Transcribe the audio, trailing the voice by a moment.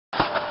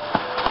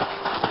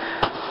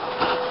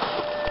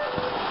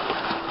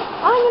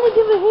I'm gonna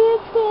do a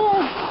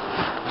handstand.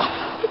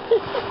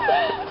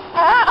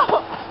 Ow!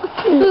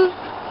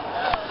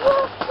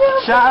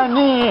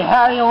 Shawnee,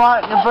 how you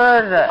want your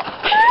burger?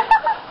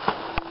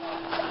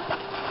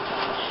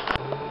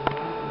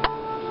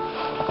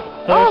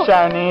 Here,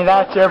 Shawnee,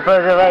 that's your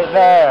burger right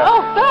there.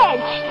 Oh,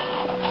 thanks.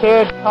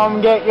 Kid,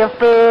 come get your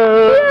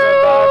food.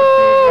 Your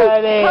barbecue's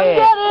ready. Come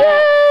get it.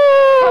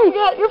 Come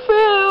get your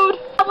food.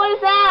 What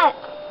is that?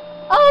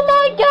 Oh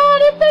my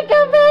God, it's a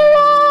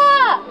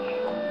gorilla!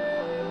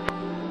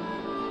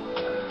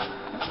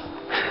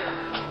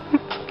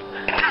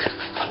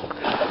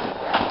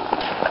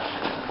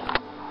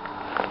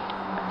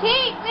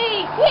 Keep me!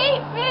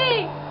 Keep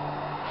me!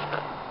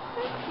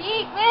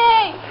 Keep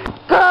me!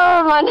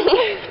 Girl, my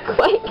name's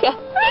Quaker,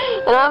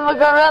 and I'm a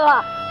gorilla.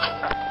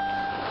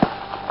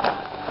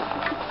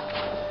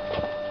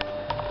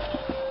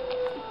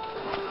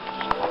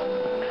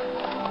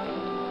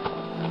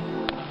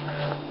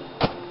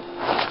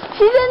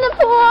 She's in the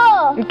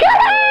pool! Get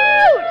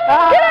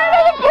out! Get out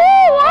of the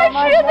pool! Why is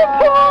she in the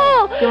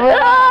pool?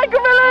 Ah,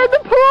 gorilla in the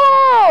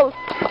pool!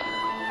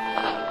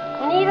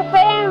 I need a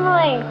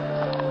family.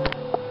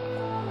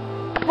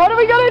 What are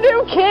we gonna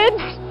do,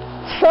 kids?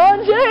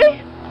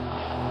 Sanjay?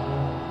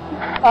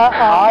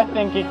 I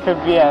think it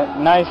could be a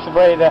nice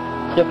way to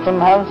get some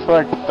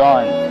housework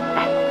done.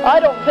 I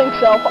don't think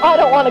so. I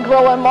don't want to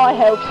grow in my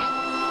house.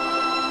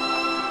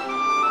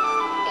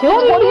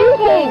 Kids, what do you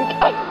think?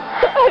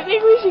 I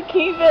think we should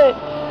keep it.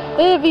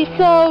 It'd be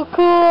so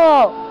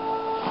cool.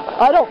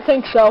 I don't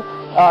think so.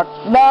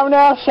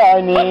 Now,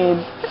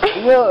 Shawnee,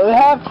 you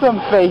have some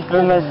faith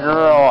in the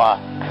gorilla.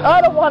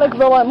 I don't want to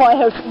grow in my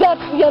house.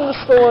 That's the end of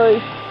the story.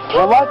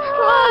 Well, Come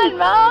on,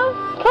 Mom.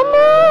 Come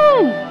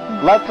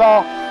on. Let's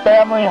all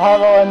family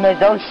huddle and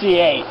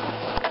negotiate.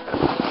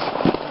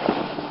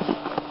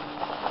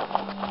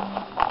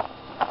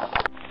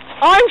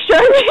 I'm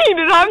Charlene,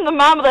 and I'm the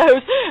mom of the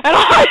house, and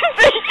I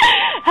think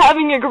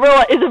having a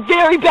gorilla is a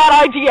very bad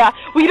idea.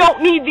 We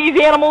don't need these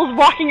animals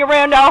walking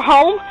around our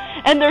home,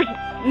 and there's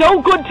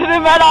no good to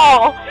them at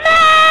all.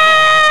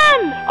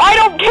 Mom! I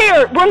don't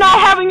care. We're not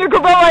having a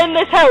gorilla in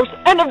this house.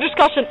 End of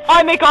discussion.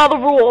 I make all the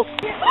rules.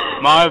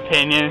 My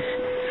opinion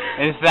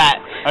is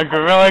that a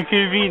gorilla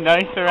could be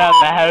nice around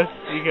the house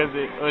because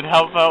it would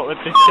help out with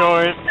the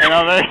chores and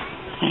other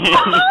things.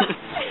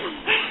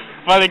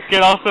 But it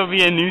could also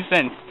be a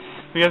nuisance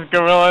because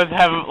gorillas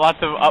have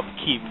lots of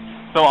upkeep.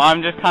 So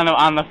I'm just kind of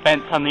on the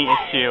fence on the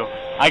issue.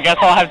 I guess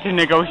I'll have to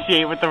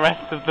negotiate with the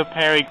rest of the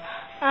Perry.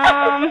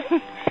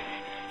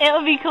 It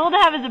would be cool to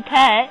have as a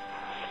pet,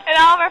 and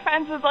all of our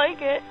friends would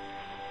like it.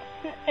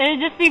 It would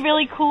just be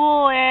really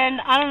cool,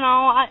 and I don't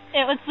know,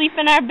 it would sleep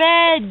in our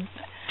beds.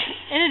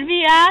 It'd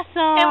be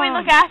awesome. And we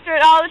look after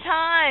it all the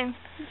time.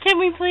 Can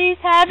we please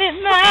have it,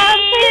 Mom?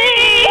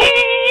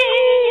 Please?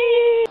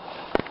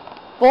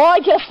 Well, I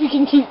guess we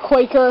can keep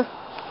Quaker.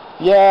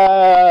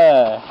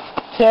 Yeah!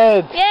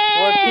 Kids!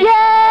 Yay!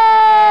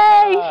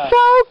 Yay!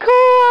 So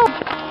cool!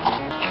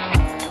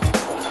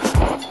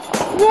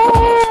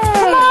 Yay!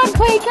 Come on,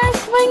 Quaker,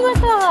 swing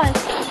with us!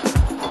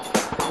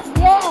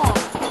 Yeah!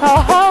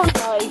 Oh, how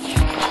nice!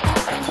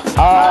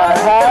 Our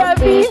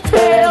happy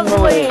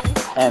family!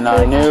 And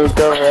our new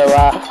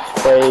gorilla,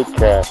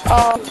 Quaker.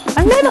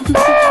 I made a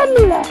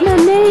family! My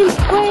name's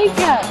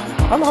Quaker!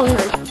 I'm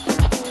hungry.